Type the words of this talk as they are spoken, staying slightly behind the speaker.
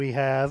We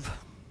have.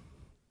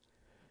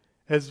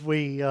 As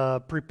we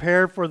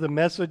prepare for the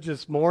message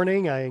this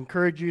morning, I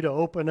encourage you to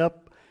open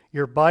up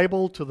your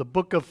Bible to the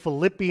book of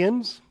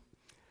Philippians,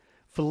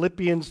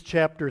 Philippians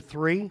chapter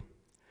 3.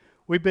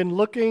 We've been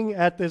looking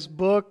at this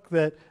book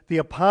that the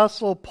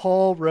Apostle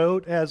Paul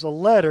wrote as a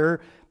letter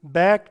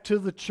back to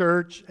the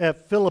church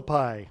at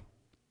Philippi.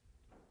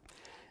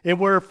 And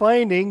we're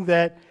finding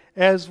that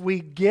as we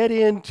get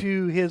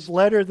into his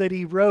letter that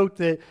he wrote,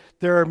 that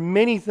there are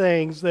many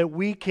things that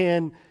we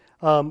can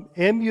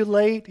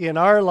emulate in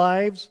our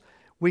lives.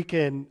 We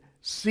can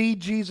see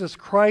Jesus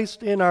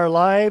Christ in our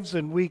lives,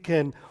 and we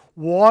can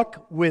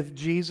walk with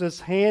Jesus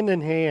hand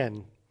in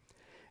hand.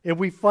 And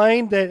we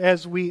find that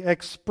as we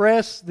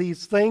express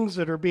these things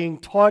that are being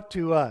taught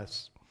to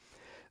us,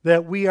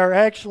 that we are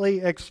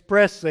actually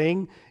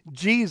expressing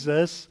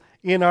Jesus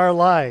in our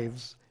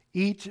lives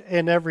each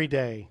and every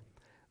day.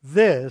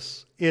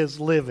 This is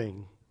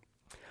living.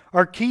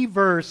 Our key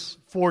verse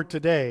for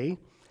today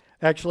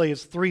actually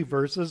is 3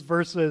 verses,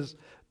 verses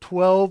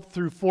 12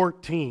 through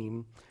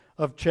 14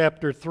 of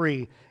chapter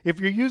 3. If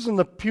you're using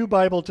the Pew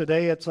Bible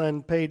today, it's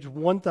on page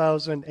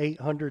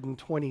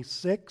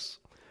 1826.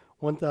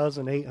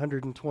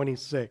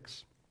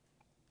 1826.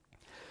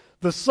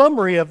 The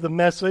summary of the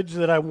message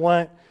that I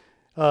want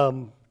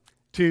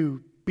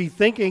to be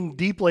thinking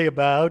deeply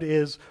about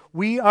is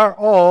we are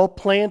all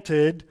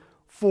planted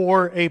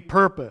for a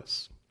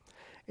purpose.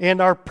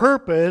 And our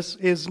purpose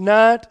is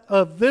not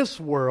of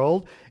this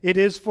world. It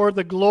is for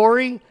the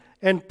glory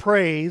and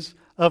praise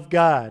of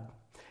God.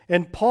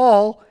 And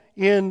Paul,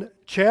 in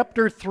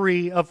chapter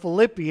 3 of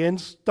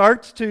Philippians,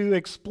 starts to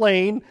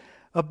explain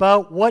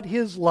about what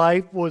his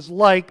life was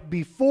like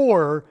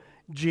before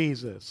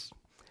Jesus.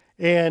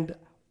 And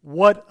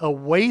what a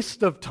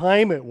waste of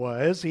time it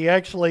was. He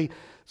actually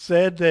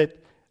said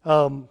that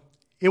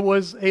it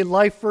was a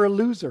life for a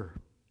loser,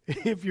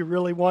 if you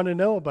really want to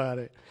know about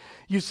it.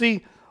 You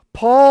see,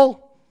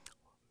 Paul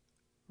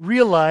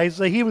realized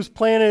that he was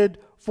planted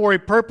for a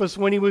purpose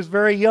when he was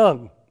very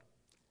young.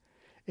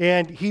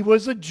 And he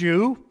was a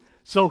Jew,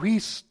 so he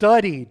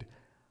studied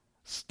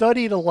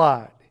a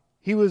lot.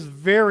 He was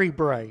very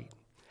bright.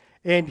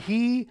 And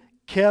he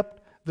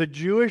kept the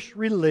Jewish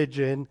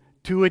religion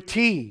to a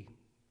T.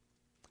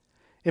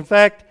 In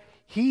fact,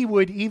 he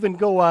would even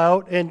go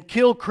out and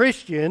kill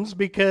Christians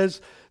because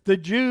the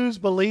Jews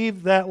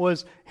believed that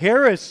was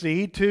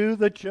heresy to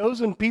the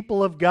chosen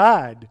people of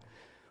God.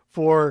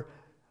 For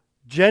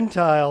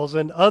Gentiles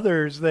and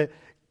others that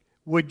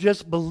would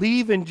just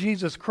believe in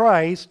Jesus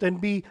Christ and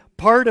be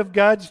part of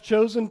God's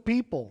chosen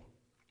people.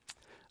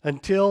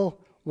 Until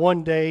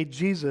one day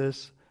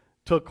Jesus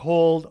took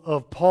hold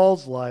of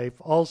Paul's life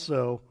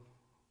also.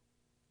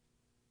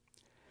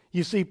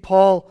 You see,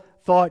 Paul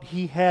thought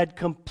he had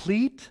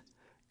complete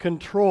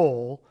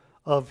control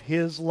of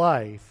his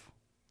life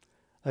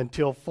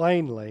until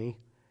finally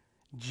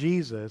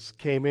Jesus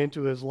came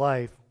into his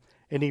life.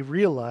 And he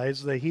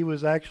realized that he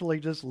was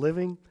actually just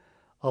living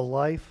a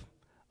life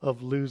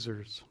of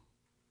losers.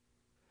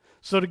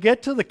 So to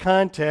get to the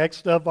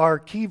context of our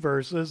key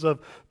verses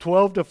of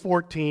 12 to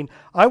 14,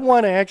 I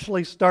want to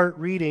actually start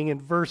reading in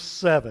verse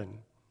 7.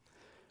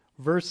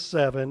 Verse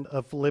 7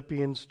 of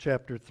Philippians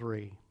chapter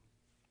 3.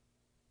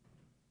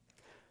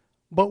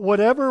 But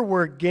whatever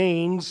were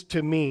gains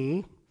to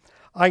me,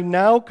 I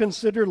now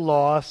consider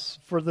loss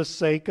for the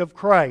sake of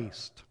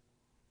Christ.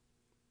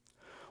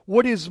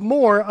 What is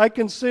more, I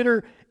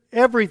consider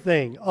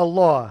everything a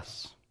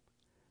loss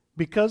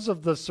because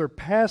of the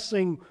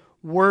surpassing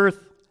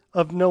worth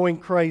of knowing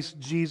Christ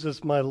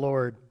Jesus my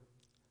Lord,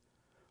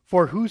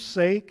 for whose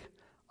sake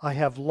I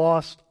have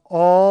lost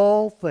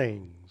all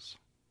things.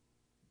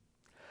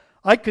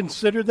 I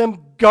consider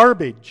them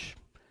garbage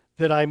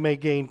that I may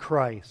gain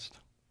Christ.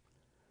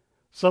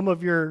 Some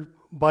of your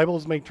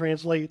Bibles may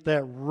translate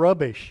that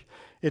rubbish.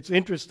 It's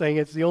interesting.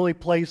 It's the only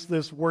place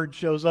this word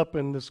shows up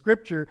in the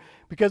Scripture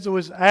because it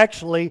was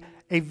actually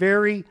a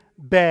very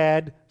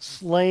bad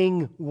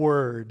slang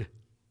word.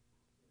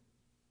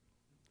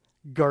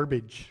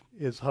 Garbage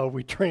is how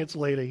we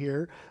translate it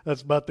here.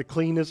 That's about the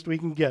cleanest we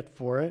can get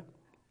for it.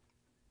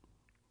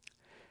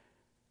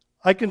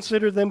 I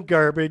consider them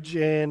garbage,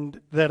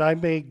 and that I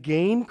may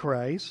gain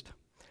Christ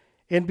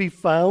and be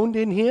found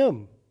in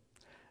Him,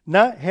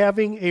 not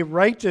having a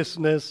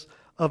righteousness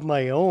of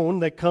my own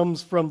that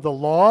comes from the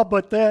law,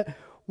 but that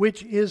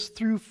which is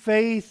through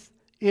faith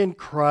in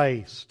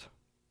Christ.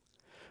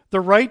 The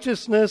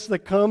righteousness that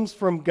comes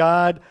from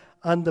God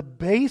on the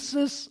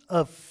basis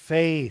of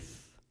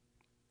faith.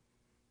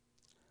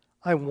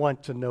 I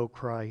want to know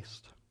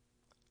Christ.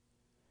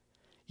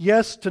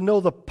 Yes, to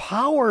know the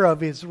power of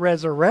His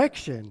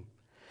resurrection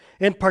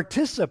and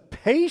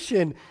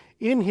participation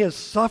in His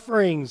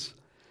sufferings,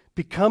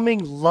 becoming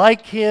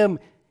like Him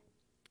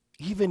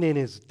even in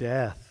His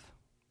death.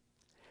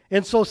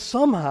 And so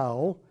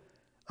somehow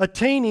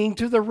attaining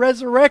to the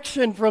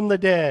resurrection from the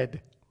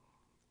dead.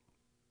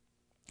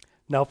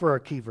 Now for our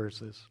key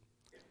verses.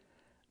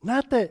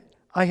 Not that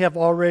I have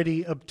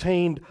already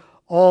obtained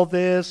all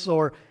this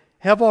or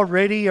have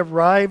already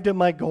arrived at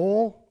my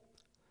goal,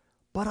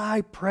 but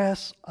I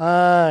press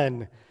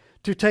on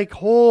to take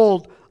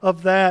hold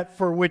of that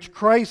for which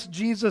Christ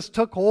Jesus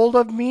took hold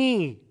of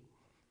me.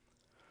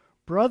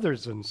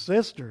 Brothers and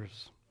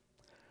sisters,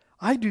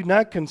 I do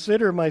not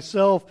consider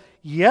myself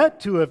yet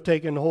to have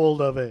taken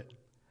hold of it.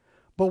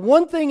 But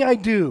one thing I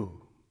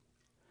do,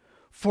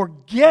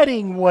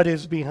 forgetting what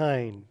is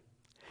behind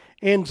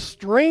and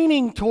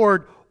straining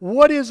toward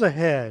what is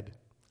ahead,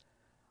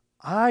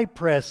 I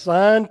press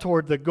on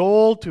toward the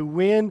goal to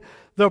win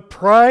the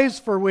prize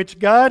for which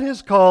God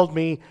has called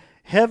me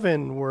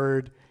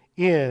heavenward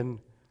in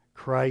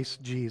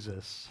Christ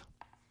Jesus.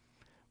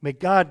 May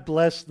God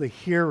bless the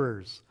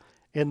hearers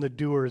and the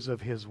doers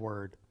of His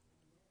word.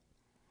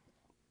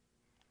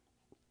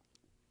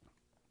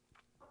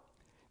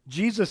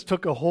 Jesus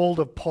took a hold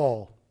of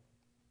Paul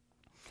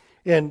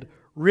and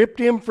ripped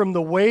him from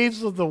the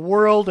waves of the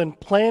world and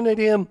planted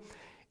him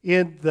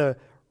in the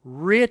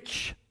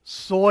rich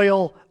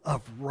soil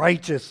of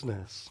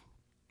righteousness.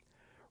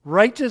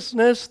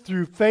 Righteousness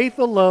through faith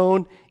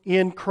alone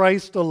in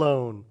Christ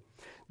alone.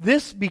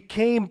 This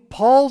became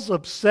Paul's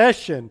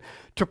obsession,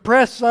 to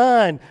press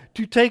on,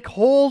 to take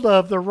hold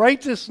of the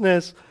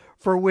righteousness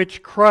for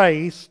which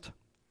Christ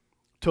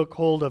took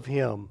hold of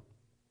him.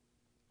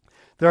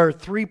 There are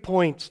 3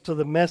 points to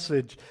the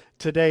message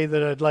today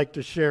that I'd like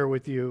to share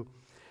with you.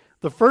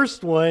 The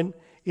first one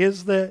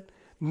is that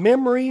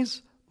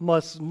memories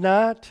must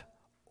not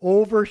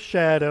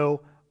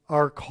overshadow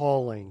our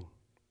calling.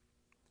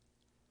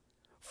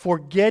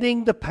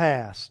 Forgetting the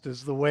past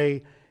is the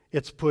way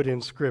it's put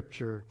in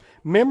Scripture.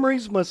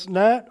 Memories must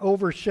not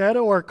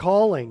overshadow our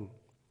calling.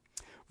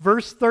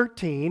 Verse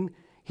 13,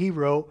 he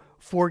wrote,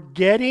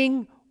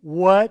 forgetting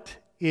what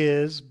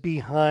is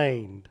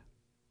behind.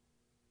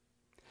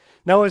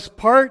 Now, as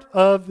part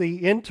of the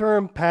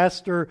interim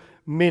pastor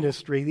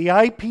ministry, the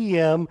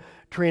IPM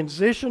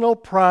transitional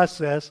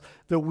process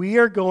that we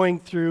are going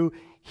through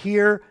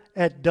here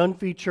at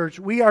Dunphy Church,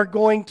 we are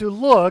going to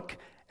look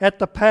at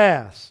the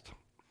past.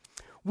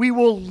 We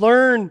will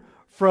learn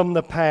from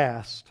the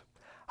past.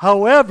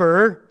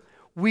 However,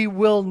 we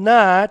will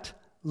not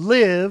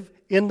live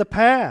in the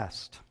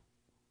past.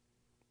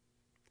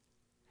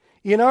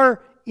 In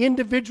our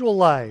individual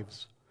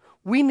lives,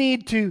 we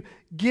need to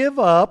give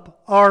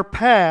up our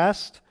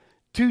past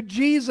to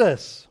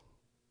Jesus.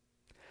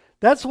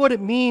 That's what it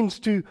means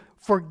to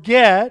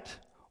forget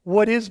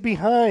what is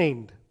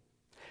behind.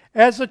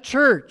 As a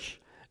church,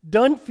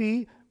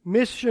 Dunphy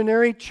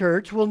Missionary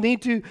Church will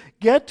need to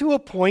get to a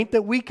point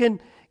that we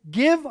can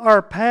give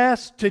our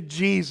past to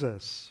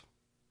Jesus.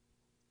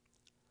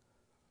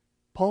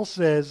 Paul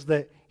says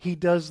that he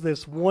does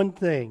this one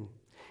thing.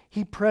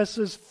 He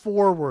presses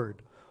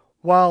forward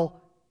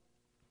while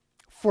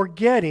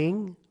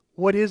forgetting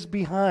what is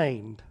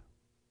behind.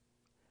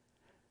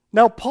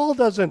 Now, Paul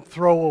doesn't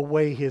throw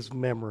away his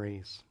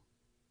memories.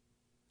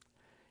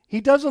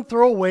 He doesn't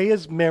throw away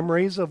his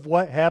memories of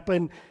what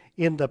happened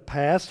in the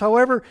past.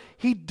 However,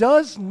 he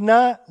does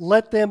not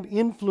let them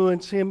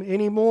influence him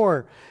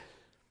anymore.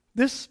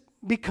 This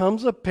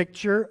becomes a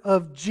picture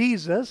of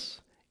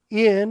Jesus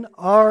in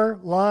our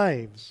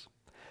lives.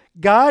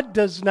 God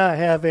does not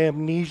have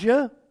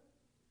amnesia.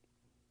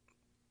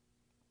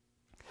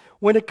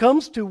 When it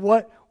comes to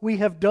what we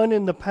have done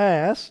in the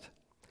past,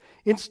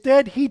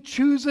 instead, he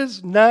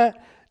chooses not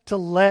to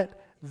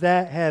let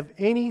that have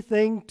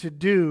anything to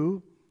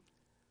do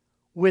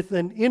with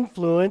an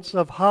influence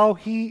of how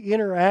he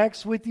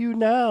interacts with you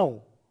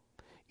now,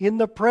 in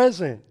the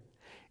present.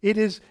 It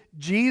is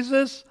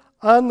Jesus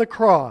on the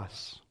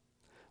cross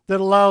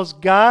that allows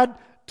God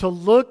to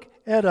look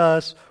at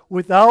us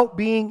without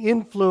being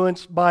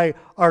influenced by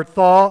our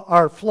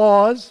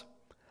flaws,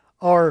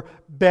 our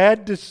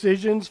bad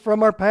decisions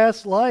from our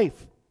past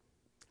life.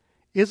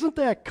 Isn't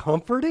that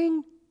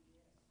comforting?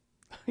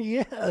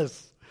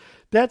 Yes,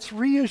 that's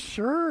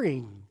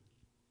reassuring.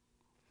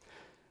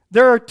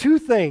 There are 2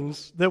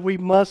 things that we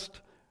must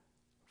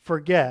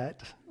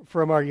forget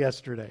from our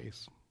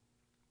yesterdays: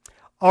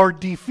 our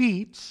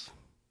defeats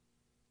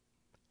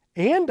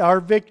and our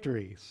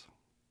victories.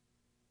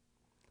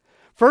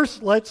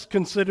 First, let's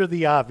consider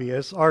the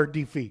obvious, our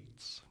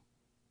defeats.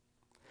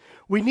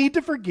 We need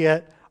to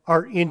forget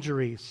our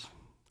injuries.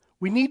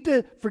 We need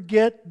to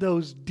forget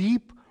those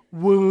deep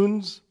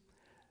wounds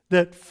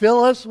that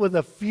fill us with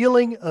a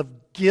feeling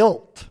of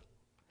guilt.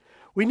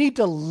 We need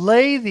to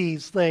lay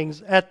these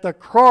things at the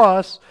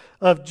cross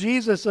of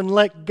Jesus and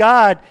let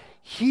God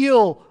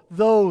heal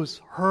those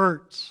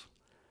hurts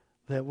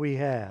that we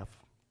have.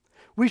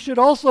 We should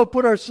also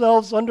put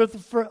ourselves under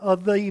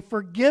the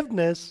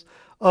forgiveness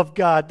of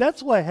God.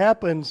 That's what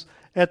happens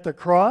at the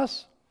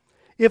cross.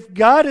 If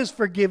God is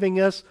forgiving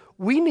us,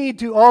 we need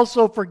to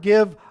also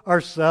forgive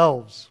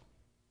ourselves.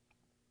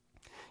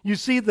 You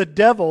see, the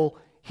devil,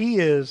 he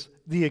is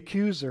the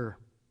accuser.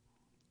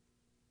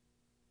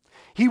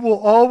 He will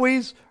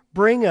always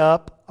bring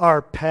up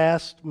our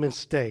past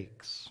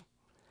mistakes.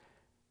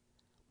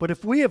 But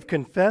if we have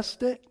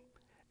confessed it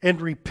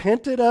and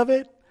repented of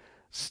it,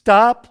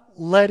 stop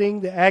letting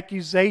the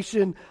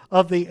accusation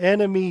of the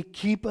enemy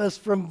keep us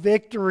from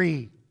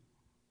victory.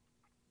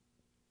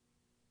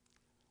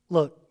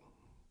 Look,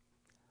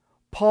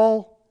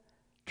 Paul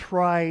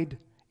tried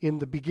in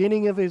the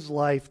beginning of his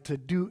life to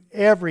do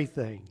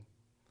everything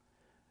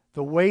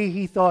the way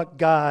he thought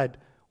God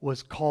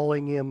was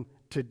calling him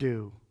to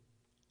do.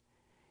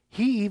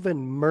 He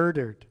even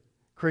murdered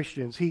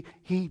Christians.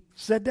 He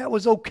said that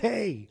was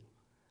okay.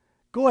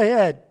 Go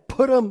ahead,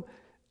 put them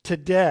to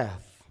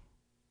death.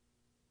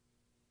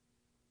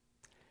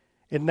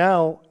 And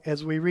now,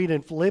 as we read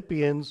in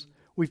Philippians,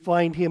 we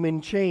find him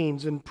in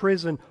chains, in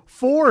prison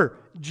for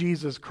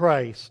Jesus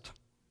Christ.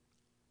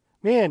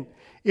 Man,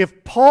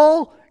 if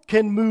Paul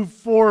can move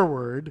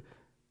forward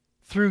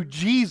through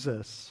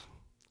Jesus,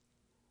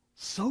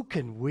 so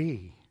can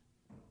we.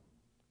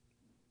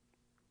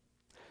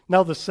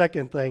 Now, the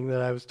second thing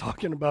that I was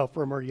talking about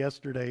from our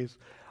yesterdays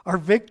are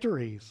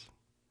victories.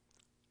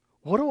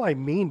 What do I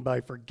mean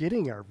by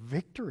forgetting our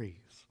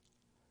victories?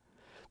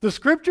 The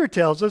scripture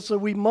tells us that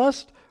we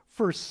must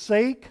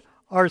forsake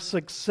our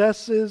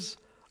successes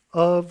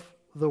of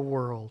the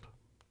world.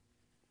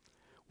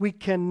 We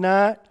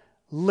cannot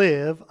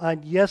live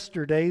on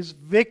yesterday's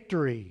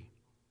victory.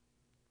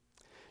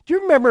 Do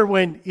you remember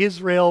when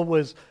Israel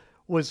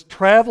was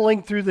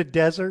traveling through the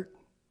desert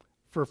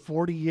for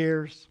 40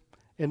 years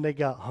and they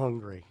got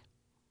hungry?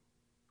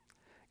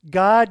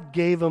 God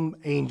gave them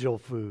angel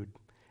food.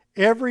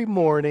 Every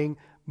morning,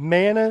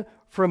 manna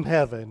from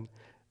heaven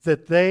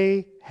that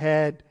they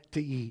had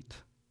to eat.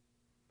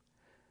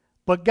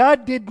 But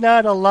God did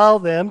not allow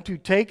them to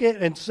take it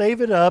and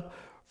save it up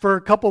for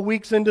a couple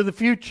weeks into the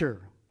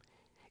future.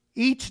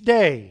 Each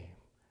day,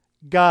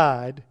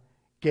 God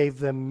gave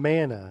them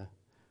manna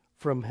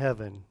from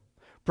heaven.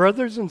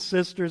 Brothers and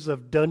sisters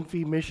of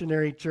Dunphy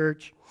Missionary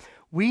Church,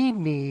 we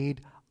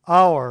need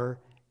our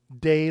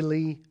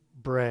daily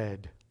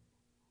bread.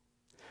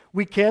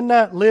 We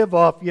cannot live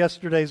off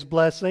yesterday's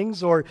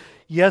blessings or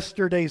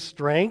yesterday's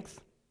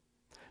strength.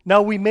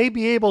 Now, we may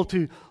be able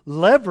to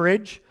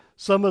leverage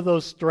some of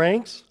those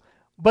strengths,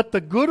 but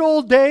the good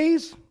old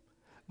days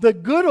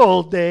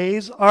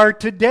are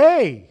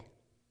today.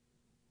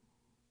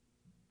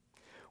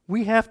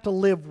 We have to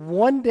live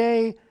one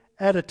day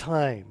at a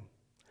time.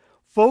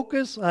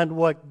 Focus on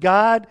what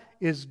God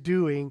is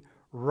doing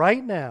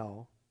right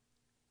now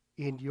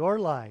in your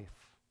life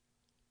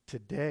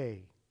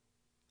today.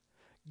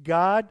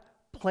 God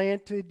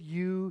planted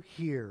you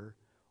here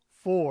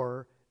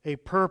for a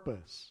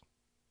purpose.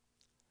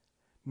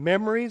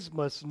 Memories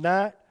must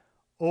not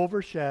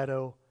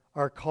overshadow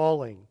our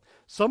calling.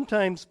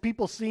 Sometimes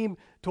people seem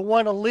to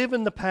want to live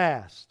in the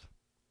past.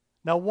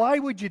 Now, why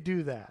would you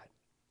do that?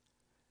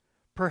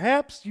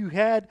 Perhaps you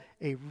had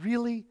a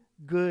really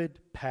good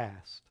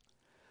past.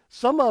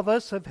 Some of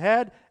us have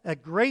had a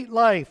great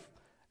life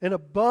and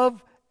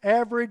above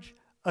average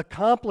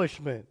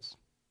accomplishments.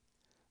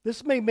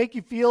 This may make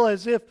you feel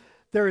as if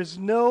there is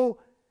no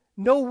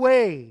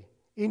way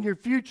in your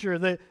future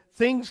that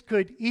things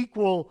could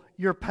equal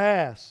your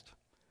past.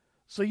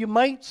 So you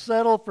might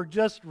settle for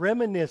just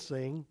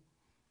reminiscing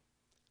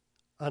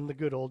on the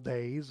good old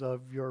days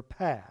of your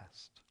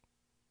past.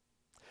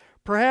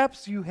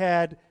 Perhaps you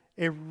had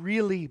a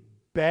really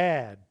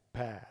bad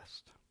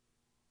past.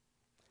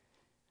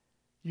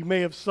 You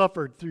may have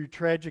suffered through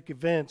tragic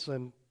events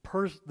and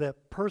that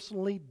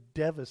personally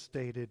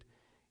devastated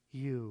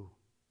you.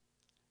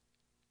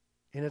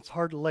 And it's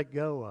hard to let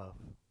go of.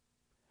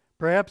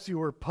 Perhaps you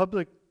were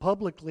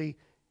publicly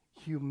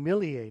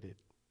humiliated.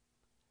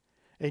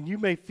 And you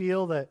may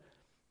feel that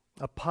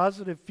a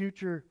positive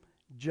future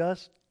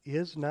just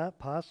is not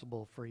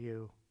possible for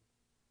you.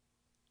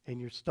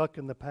 And you're stuck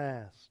in the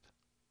past.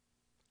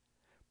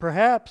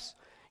 Perhaps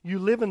you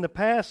live in the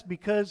past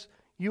because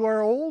you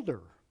are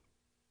older.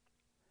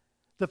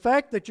 The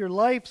fact that your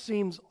life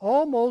seems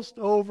almost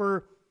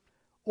over,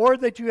 or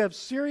that you have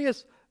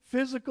serious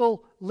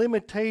physical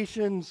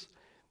limitations,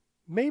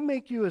 may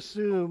make you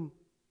assume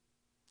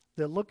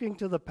that looking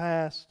to the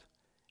past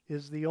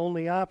is the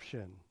only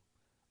option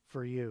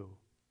for you.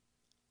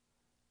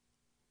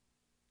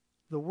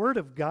 The Word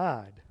of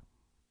God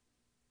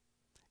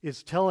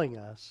is telling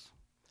us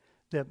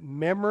that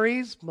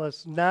memories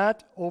must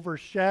not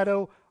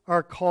overshadow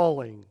our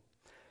calling.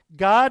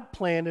 God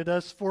planted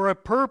us for a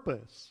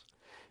purpose.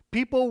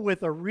 People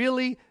with a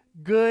really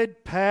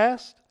good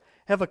past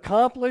have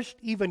accomplished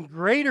even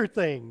greater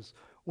things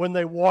when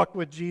they walk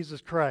with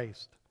Jesus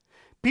Christ.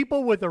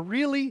 People with a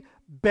really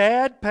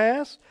bad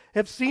past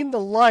have seen the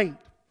light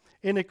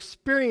and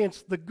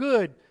experienced the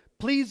good,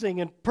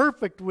 pleasing, and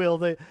perfect will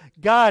that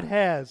God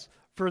has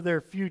for their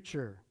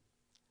future.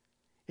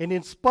 And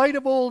in spite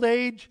of old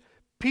age,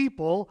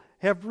 people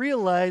have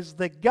realized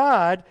that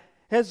God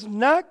has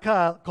not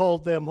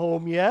called them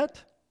home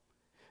yet,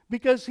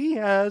 because He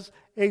has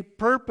a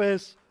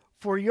purpose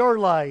for your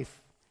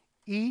life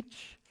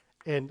each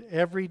and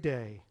every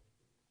day.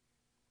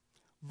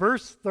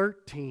 Verse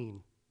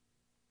 13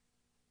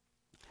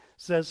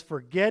 says,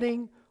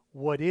 forgetting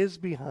what is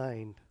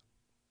behind.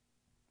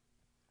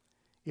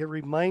 It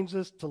reminds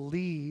us to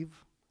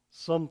leave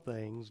some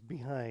things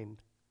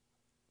behind.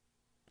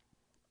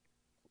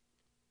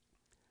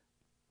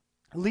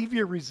 Leave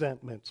your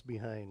resentments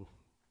behind.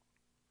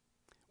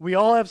 We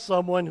all have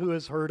someone who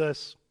has hurt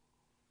us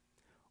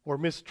or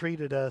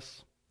mistreated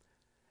us.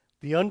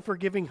 The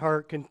unforgiving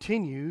heart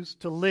continues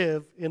to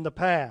live in the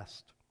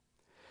past.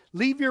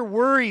 Leave your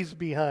worries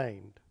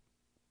behind.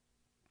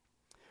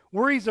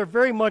 Worries are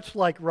very much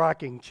like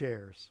rocking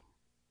chairs.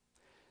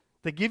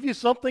 They give you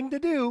something to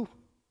do,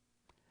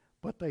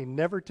 but they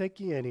never take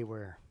you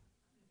anywhere.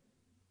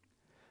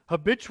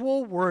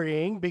 Habitual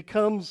worrying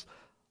becomes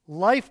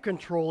life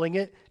controlling.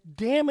 It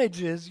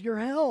damages your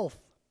health,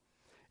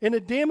 and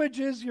it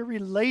damages your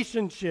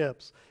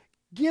relationships.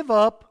 Give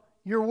up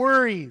your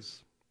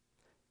worries.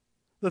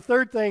 The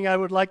third thing I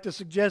would like to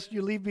suggest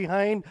you leave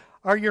behind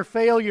are your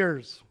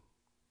failures.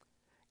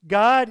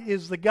 God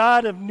is the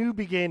God of new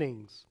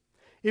beginnings.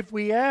 If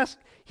we ask,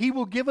 He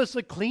will give us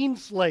a clean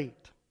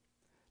slate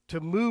to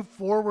move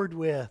forward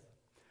with.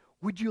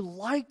 Would you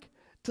like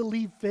to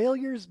leave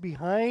failures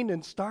behind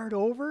and start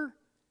over?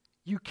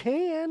 You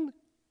can.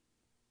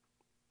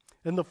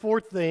 And the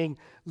fourth thing,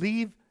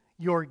 leave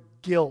your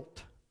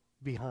guilt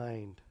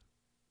behind.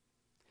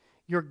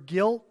 Your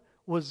guilt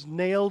was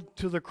nailed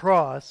to the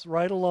cross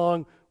right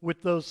along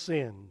with those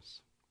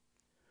sins.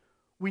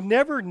 We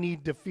never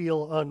need to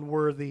feel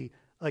unworthy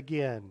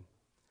again.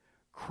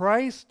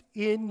 Christ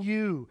in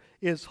you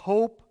is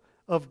hope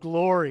of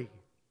glory.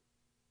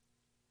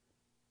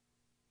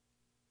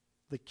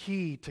 The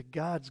key to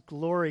God's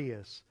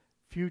glorious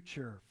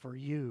future for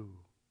you.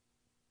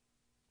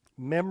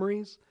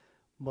 Memories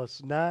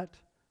must not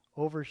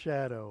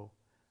overshadow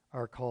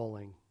our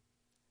calling.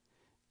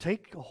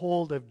 Take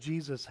hold of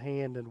Jesus'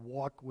 hand and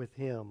walk with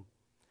Him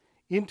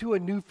into a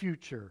new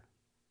future.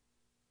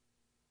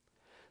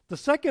 The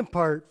second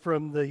part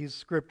from these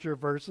scripture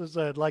verses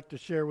I'd like to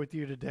share with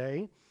you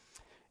today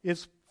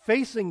is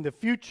facing the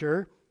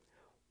future.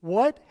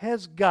 What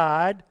has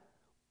God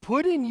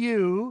put in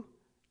you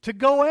to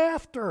go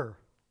after?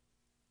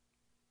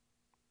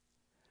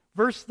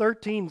 Verse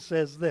 13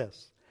 says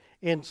this,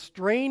 and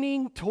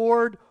straining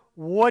toward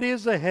what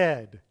is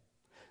ahead.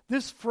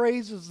 This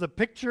phrase is the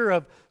picture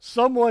of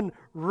someone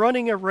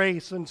running a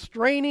race and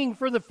straining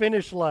for the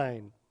finish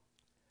line,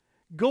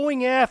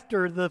 going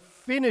after the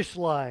finish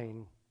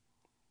line.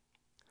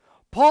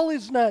 Paul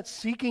is not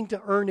seeking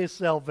to earn his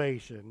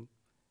salvation.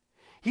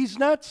 He's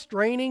not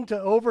straining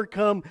to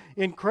overcome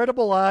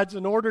incredible odds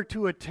in order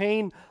to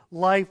attain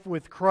life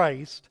with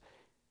Christ.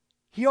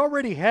 He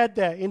already had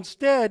that.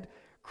 Instead,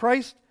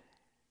 Christ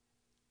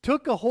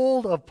took a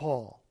hold of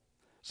Paul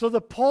so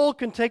that Paul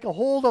can take a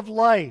hold of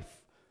life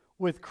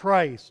with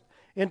Christ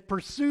and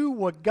pursue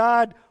what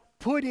God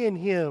put in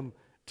him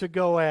to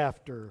go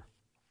after.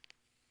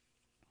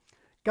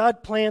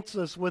 God plants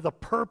us with a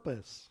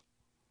purpose,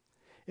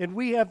 and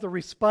we have the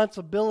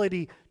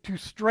responsibility to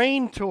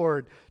strain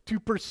toward, to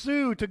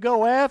pursue, to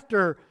go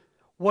after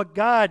what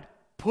God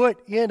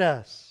put in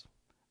us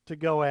to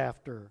go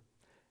after.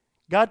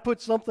 God put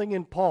something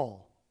in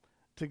Paul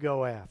to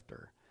go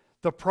after.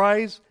 The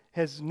prize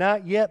has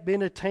not yet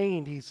been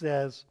attained, he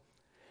says,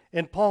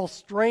 and Paul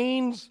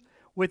strains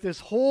with his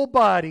whole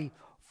body,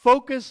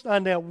 focused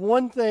on that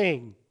one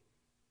thing.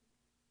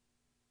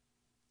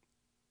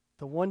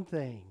 The one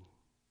thing,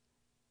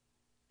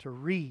 to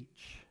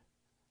reach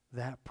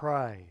that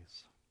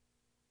prize.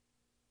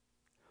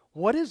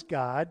 What has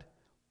God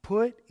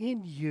put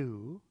in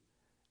you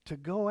to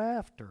go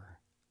after?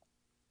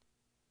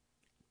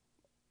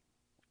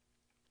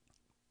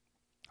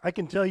 I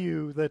can tell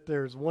you that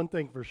there's one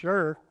thing for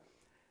sure.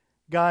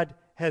 God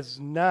has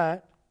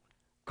not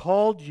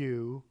called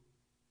you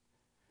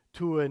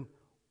to an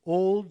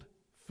old,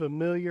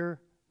 familiar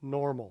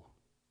normal.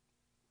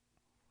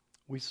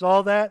 We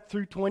saw that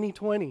through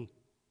 2020.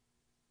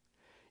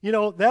 You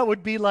know, that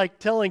would be like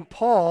telling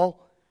Paul,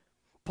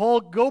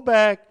 go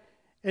back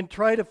and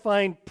try to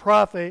find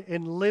profit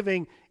in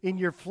living in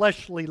your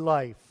fleshly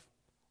life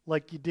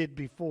like you did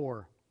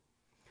before.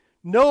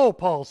 No,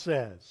 Paul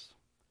says.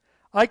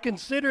 I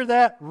consider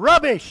that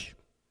rubbish,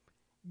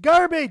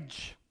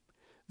 garbage.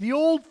 The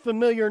old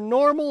familiar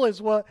normal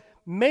is what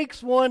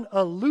makes one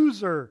a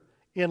loser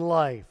in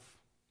life.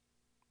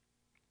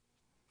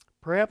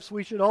 Perhaps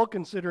we should all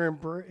consider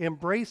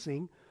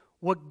embracing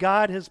what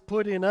God has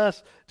put in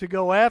us to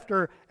go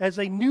after as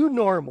a new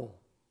normal.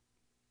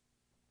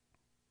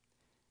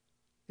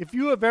 If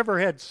you have ever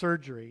had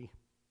surgery,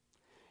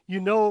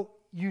 you know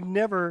you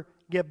never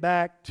get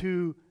back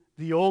to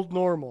the old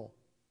normal.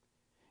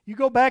 You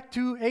go back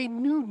to a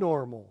new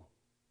normal.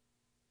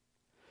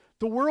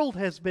 The world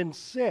has been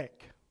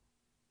sick.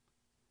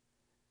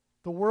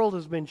 The world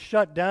has been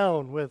shut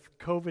down with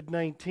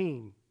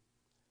COVID-19.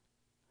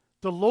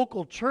 The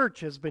local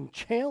church has been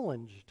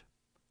challenged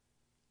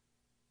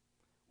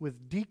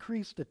with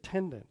decreased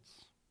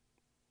attendance.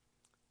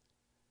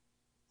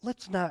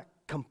 Let's not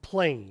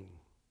complain,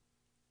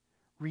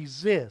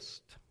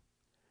 resist,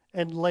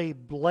 and lay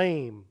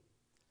blame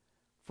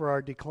for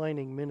our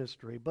declining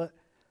ministry, but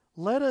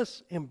let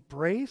us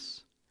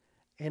embrace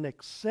and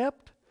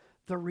accept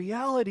the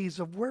realities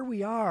of where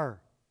we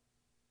are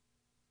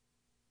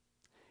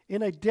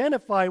and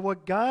identify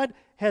what God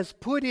has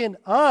put in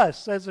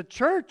us as a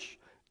church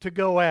to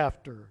go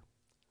after.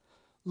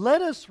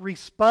 Let us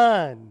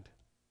respond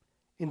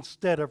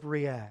instead of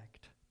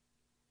react,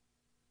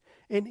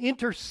 and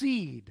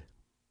intercede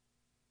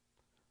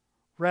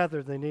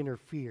rather than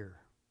interfere.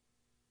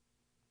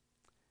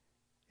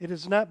 It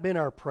has not been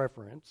our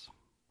preference,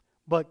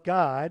 but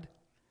God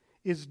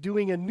is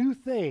doing a new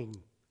thing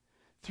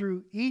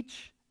through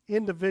each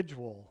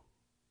individual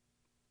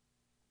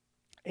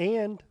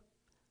and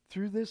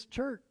through this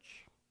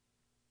church.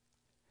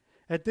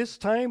 At this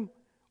time,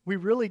 we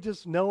really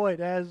just know it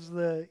as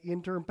the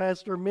interim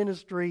pastor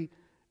ministry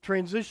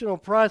transitional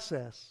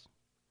process.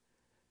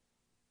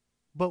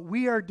 But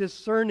we are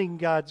discerning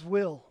God's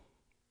will.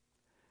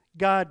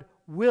 God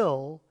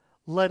will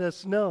let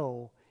us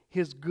know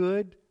His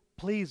good,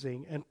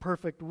 pleasing, and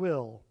perfect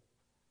will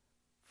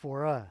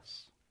for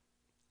us.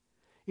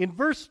 In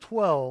verse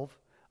 12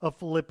 of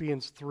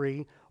Philippians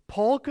 3,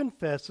 Paul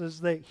confesses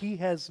that he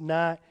has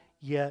not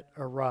yet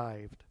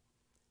arrived.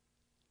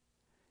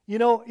 You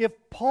know, if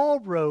Paul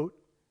wrote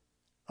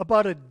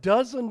about a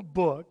dozen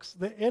books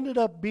that ended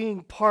up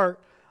being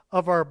part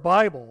of our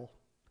Bible,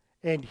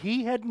 and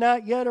he had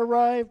not yet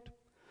arrived,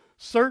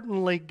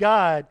 certainly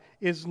God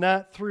is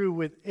not through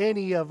with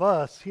any of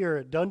us here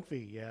at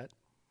Dunphy yet.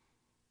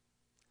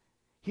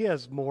 He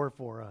has more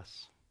for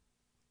us.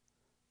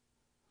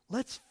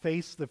 Let's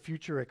face the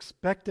future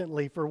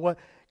expectantly for what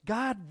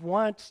God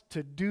wants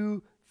to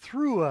do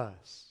through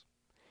us,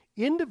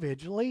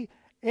 individually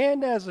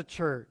and as a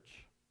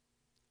church.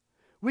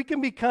 We can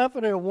be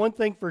confident of one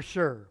thing for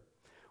sure.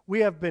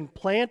 We have been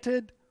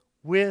planted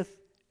with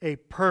a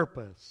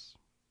purpose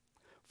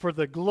for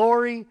the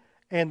glory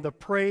and the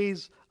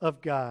praise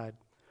of God.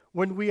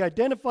 When we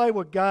identify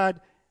what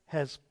God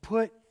has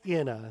put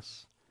in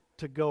us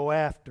to go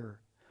after,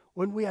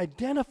 when we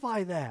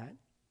identify that,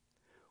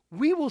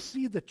 we will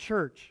see the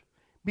church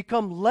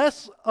become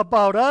less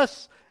about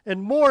us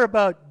and more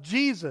about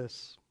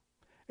Jesus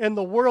and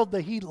the world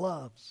that He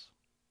loves.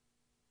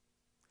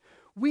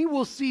 We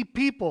will see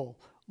people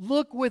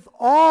look with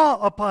awe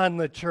upon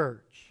the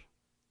church.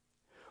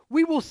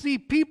 We will see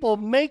people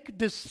make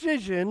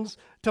decisions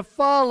to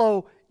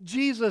follow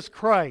Jesus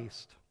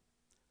Christ.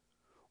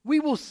 We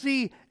will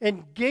see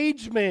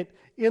engagement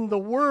in the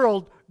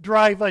world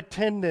drive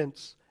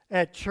attendance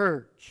at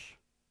church.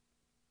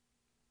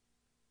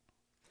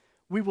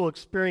 We will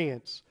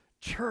experience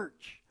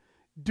church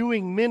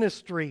doing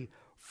ministry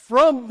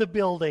from the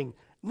building,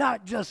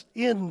 not just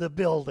in the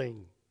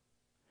building.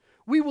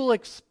 We will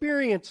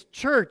experience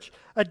church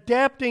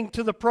adapting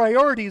to the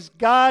priorities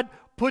God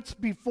puts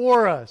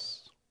before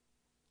us.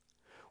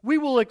 We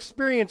will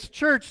experience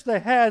church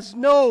that has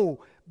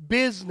no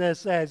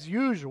business as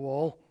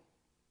usual.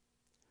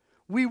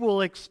 We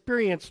will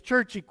experience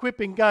church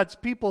equipping God's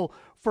people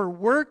for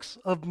works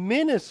of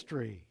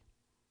ministry.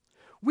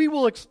 We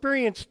will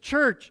experience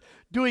church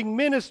doing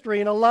ministry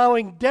and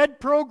allowing dead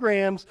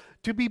programs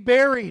to be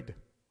buried.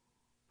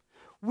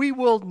 We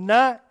will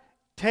not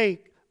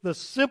take the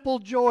simple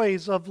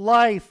joys of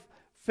life,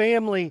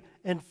 family,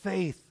 and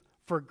faith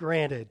for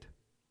granted.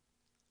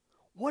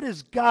 What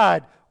has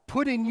God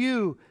put in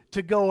you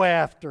to go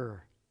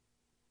after?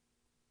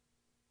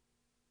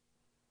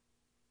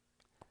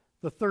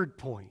 The third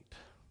point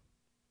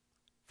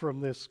from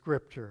this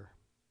scripture: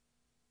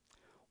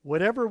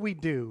 whatever we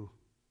do,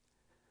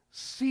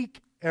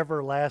 seek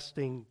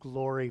everlasting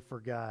glory for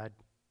God.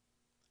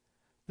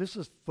 This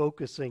is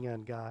focusing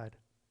on God.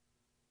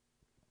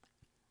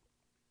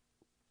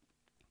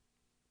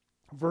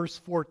 Verse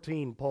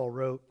 14, Paul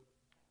wrote,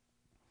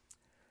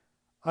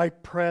 I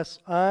press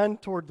on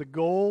toward the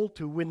goal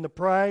to win the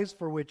prize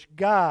for which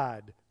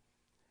God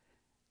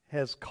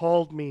has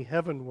called me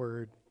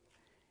heavenward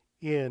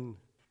in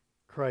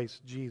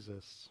Christ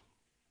Jesus.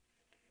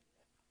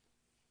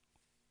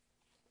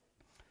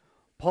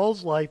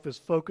 Paul's life is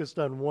focused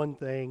on one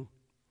thing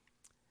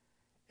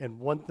and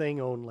one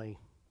thing only: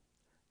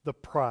 the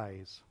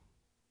prize.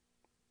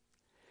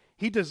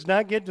 He does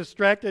not get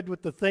distracted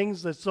with the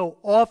things that so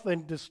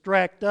often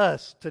distract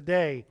us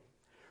today: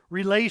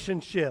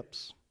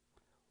 relationships,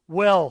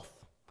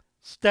 wealth,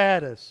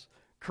 status,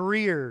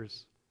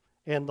 careers,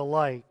 and the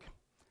like.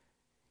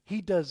 He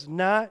does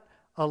not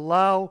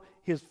allow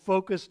his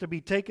focus to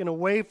be taken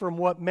away from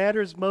what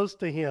matters most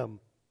to him: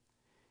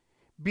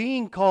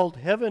 being called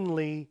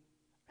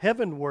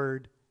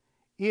heavenward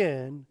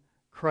in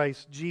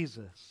Christ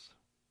Jesus.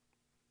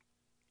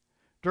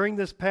 During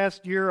this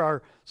past year,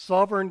 our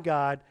sovereign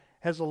God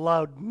has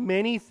allowed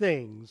many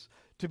things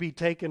to be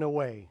taken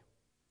away.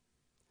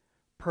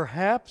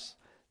 Perhaps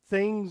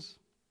things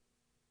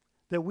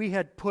that we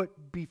had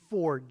put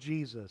before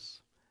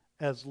Jesus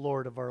as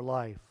Lord of our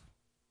life.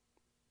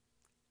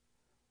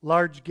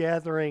 Large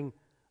gathering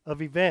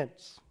of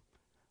events.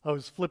 I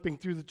was flipping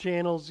through the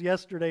channels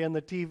yesterday on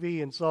the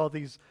TV and saw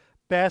these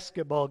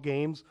basketball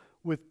games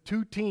with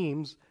two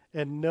teams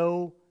and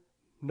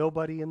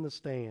nobody in the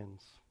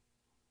stands.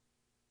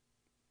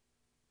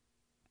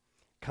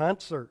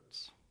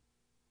 Concerts,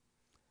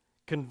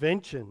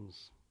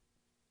 conventions,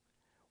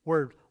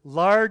 where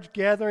large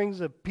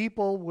gatherings of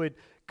people would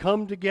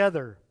come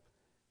together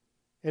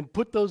and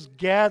put those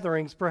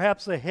gatherings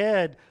perhaps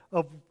ahead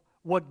of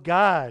what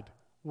God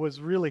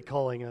was really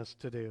calling us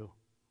to do.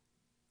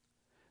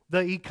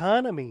 The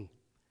economy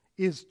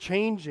is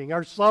changing.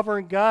 Our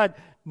sovereign God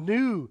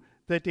knew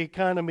that the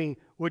economy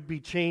would be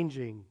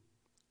changing.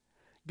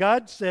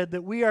 God said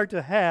that we are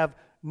to have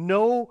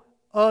no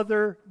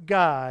other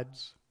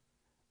gods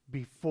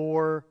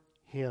before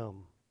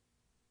Him.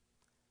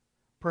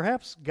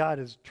 Perhaps God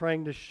is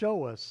trying to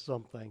show us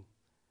something.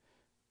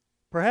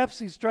 Perhaps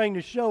He's trying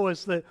to show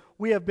us that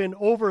we have been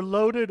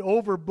overloaded,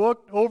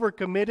 overbooked,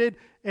 overcommitted,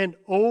 and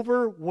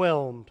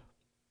overwhelmed.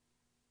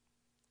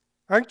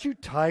 Aren't you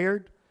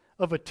tired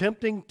of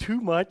attempting too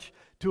much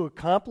to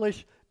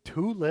accomplish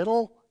too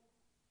little?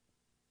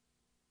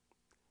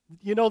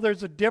 You know,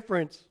 there's a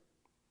difference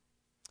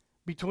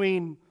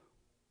between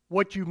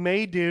what you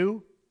may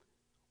do,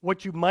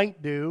 what you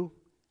might do,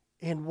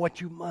 and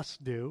what you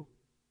must do.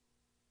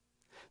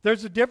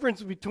 There's a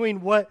difference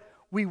between what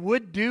we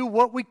would do,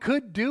 what we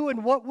could do,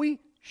 and what we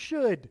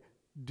should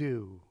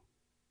do.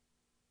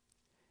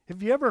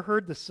 Have you ever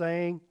heard the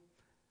saying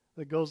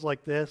that goes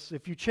like this?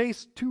 If you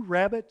chase two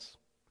rabbits,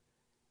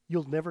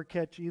 you'll never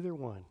catch either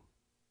one.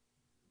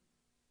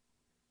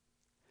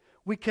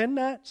 We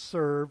cannot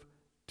serve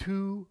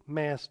two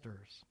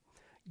masters.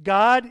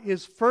 God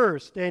is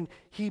first, and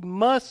He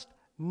must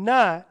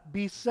not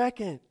be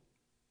second.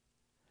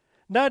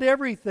 Not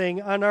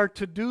everything on our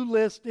to-do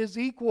list is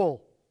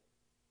equal.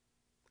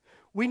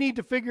 We need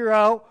to figure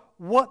out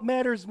what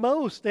matters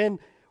most, and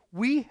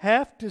we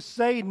have to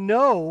say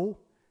no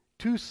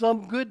to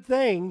some good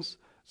things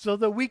so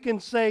that we can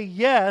say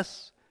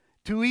yes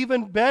to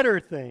even better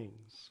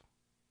things.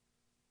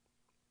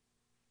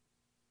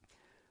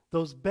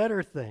 Those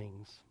better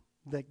things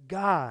that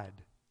God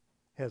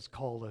has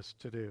called us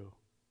to do.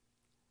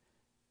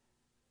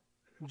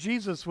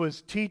 Jesus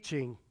was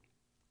teaching,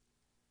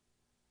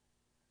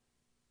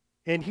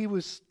 and He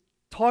was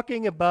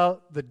talking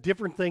about the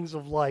different things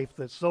of life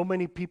that so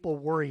many people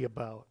worry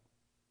about.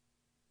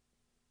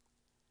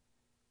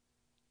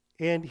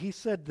 And He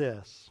said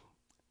this,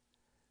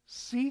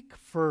 "Seek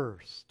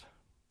first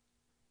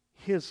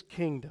His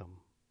kingdom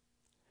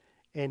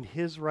and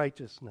His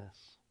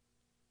righteousness,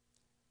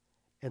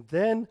 and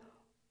then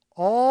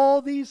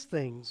all these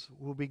things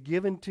will be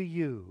given to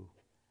you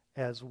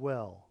as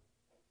well."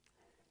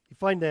 You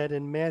find that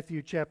in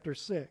Matthew chapter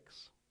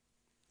 6.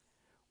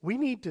 We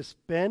need to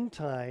spend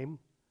time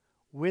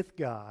with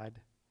God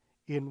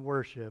in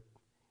worship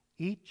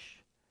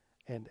each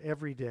and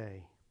every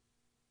day.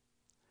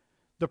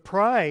 The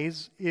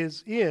prize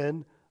is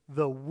in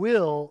the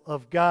will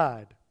of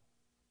God.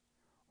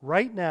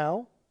 Right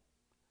now,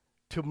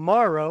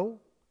 tomorrow,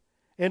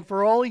 and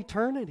for all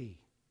eternity.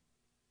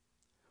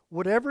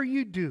 Whatever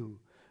you do,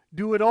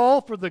 do it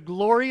all for the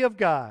glory of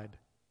God.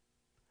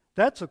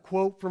 That's a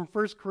quote from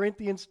 1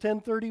 Corinthians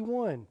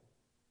 10:31.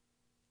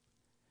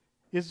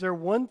 Is there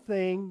one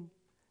thing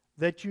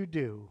that you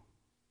do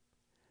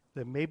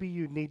that maybe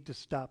you need to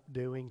stop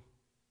doing?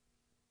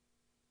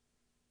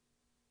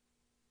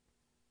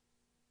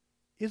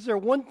 Is there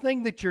one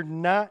thing that you're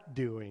not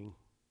doing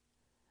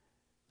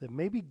that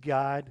maybe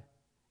God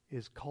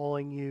is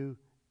calling you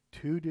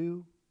to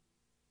do?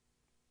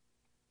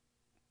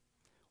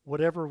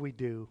 Whatever we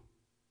do,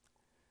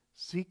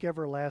 seek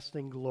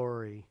everlasting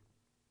glory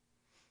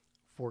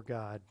for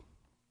God.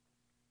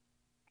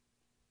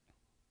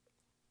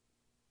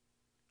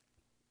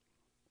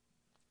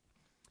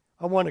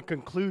 I want to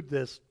conclude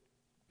this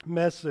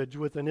message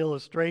with an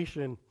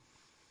illustration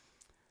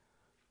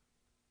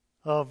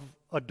of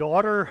a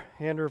daughter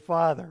and her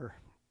father.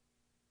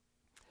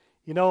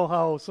 You know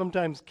how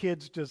sometimes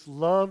kids just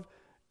love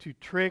to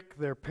trick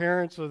their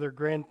parents or their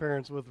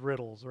grandparents with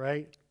riddles,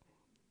 right?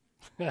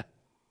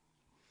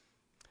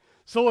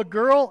 So a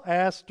girl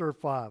asked her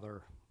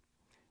father,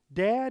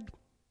 "Dad,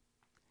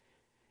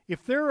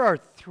 if there are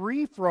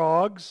 3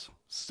 frogs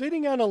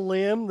sitting on a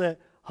limb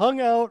that hung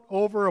out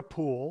over a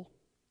pool,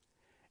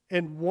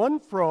 and one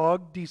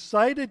frog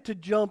decided to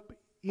jump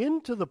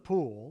into the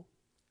pool,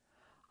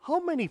 how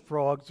many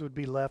frogs would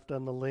be left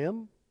on the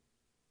limb?"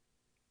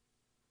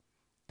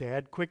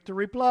 Dad, quick to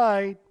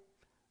reply,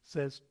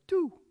 says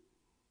 2.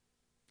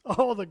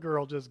 Oh, the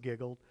girl just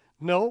giggled.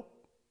 "No."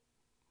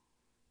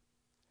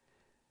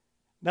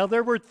 Now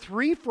there were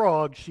 3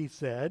 frogs, she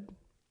said,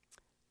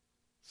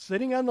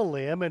 sitting on the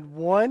limb, and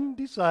one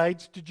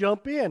decides to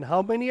jump in.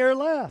 How many are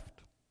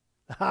left?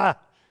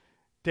 Ha!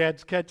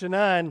 Dad's catching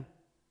on.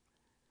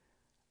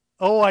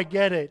 "Oh, I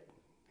get it,"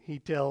 he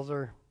tells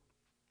her.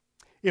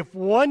 "If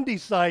one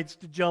decides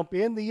to jump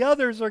in, the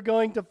others are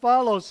going to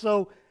follow,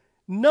 so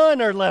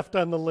none are left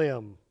on the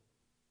limb."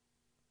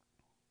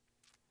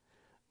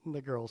 And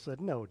the girl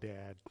said, "No,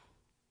 Dad.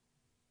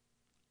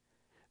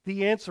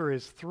 The answer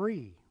is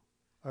 3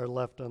 are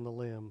left on the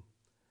limb.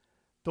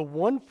 The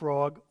one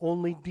frog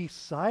only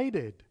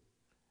decided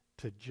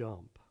to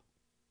jump."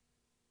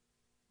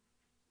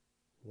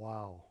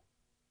 Wow.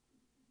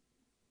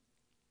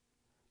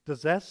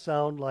 Does that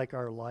sound like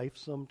our life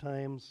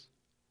sometimes?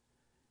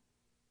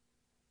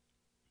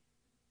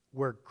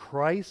 Where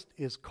Christ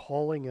is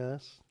calling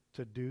us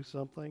to do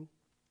something.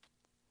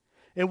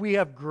 And we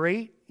have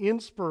great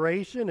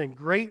inspiration and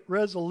great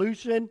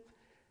resolution,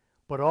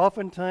 but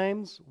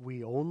oftentimes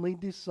we only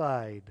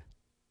decide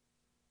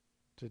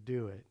to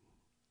do it.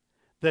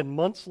 Then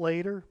months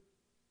later,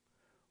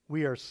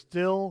 we are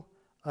still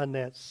on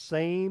that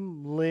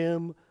same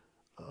limb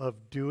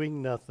of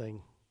doing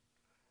nothing.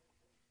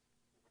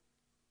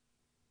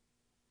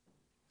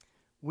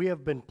 We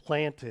have been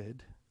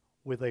planted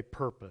with a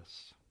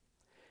purpose.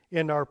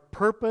 And our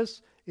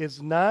purpose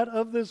is not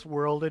of this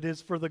world. It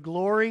is for the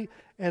glory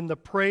and the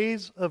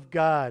praise of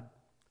God.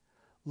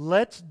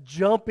 Let's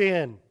jump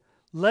in.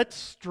 Let's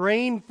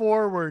strain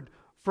forward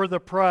for the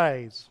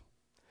prize.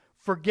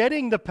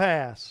 Forgetting the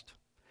past.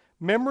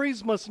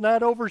 Memories must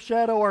not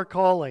overshadow our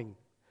calling.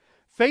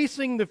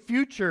 Facing the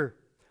future.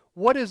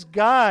 What has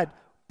God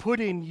put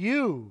in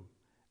you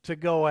to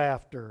go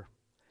after?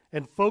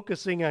 And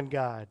focusing on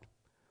God.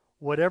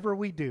 Whatever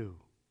we do,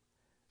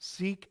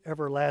 seek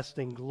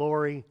everlasting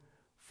glory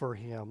for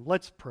Him.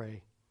 Let's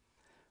pray.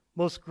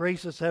 Most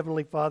gracious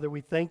Heavenly Father,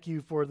 we thank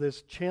you for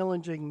this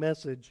challenging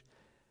message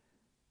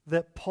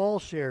that Paul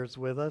shares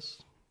with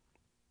us.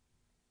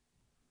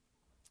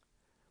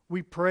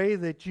 We pray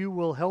that you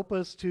will help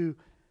us to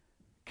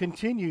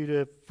continue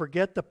to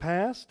forget the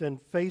past and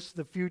face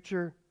the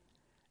future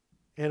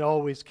and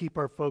always keep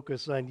our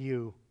focus on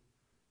you.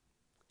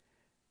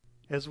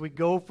 As we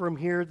go from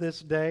here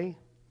this day,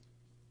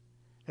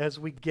 as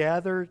we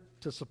gather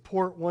to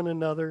support one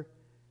another,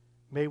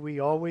 may we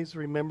always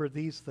remember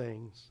these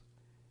things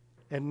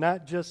and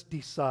not just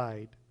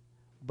decide,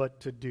 but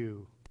to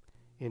do.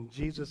 In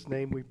Jesus'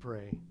 name we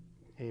pray.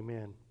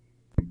 Amen.